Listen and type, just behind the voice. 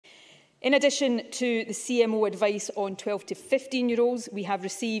In addition to the CMO advice on 12 to 15-year-olds, we have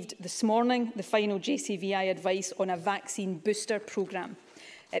received this morning the final JCVI advice on a vaccine booster programme.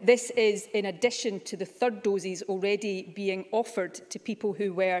 This is in addition to the third doses already being offered to people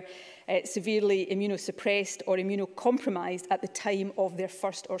who were severely immunosuppressed or immunocompromised at the time of their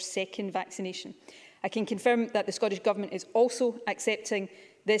first or second vaccination. I can confirm that the Scottish Government is also accepting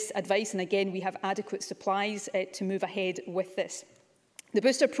this advice, and again, we have adequate supplies to move ahead with this. The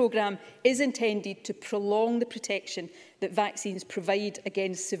booster programme is intended to prolong the protection that vaccines provide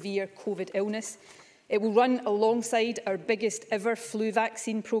against severe COVID illness. It will run alongside our biggest ever flu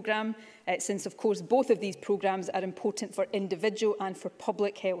vaccine programme, since, of course, both of these programmes are important for individual and for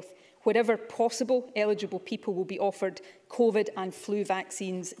public health. Wherever possible, eligible people will be offered COVID and flu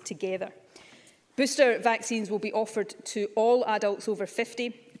vaccines together. Booster vaccines will be offered to all adults over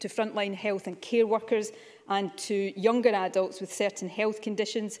 50, to frontline health and care workers, and to younger adults with certain health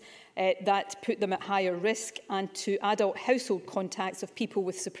conditions that put them at higher risk, and to adult household contacts of people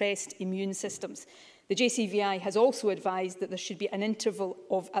with suppressed immune systems. The JCVI has also advised that there should be an interval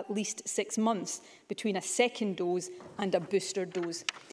of at least 6 months between a second dose and a booster dose.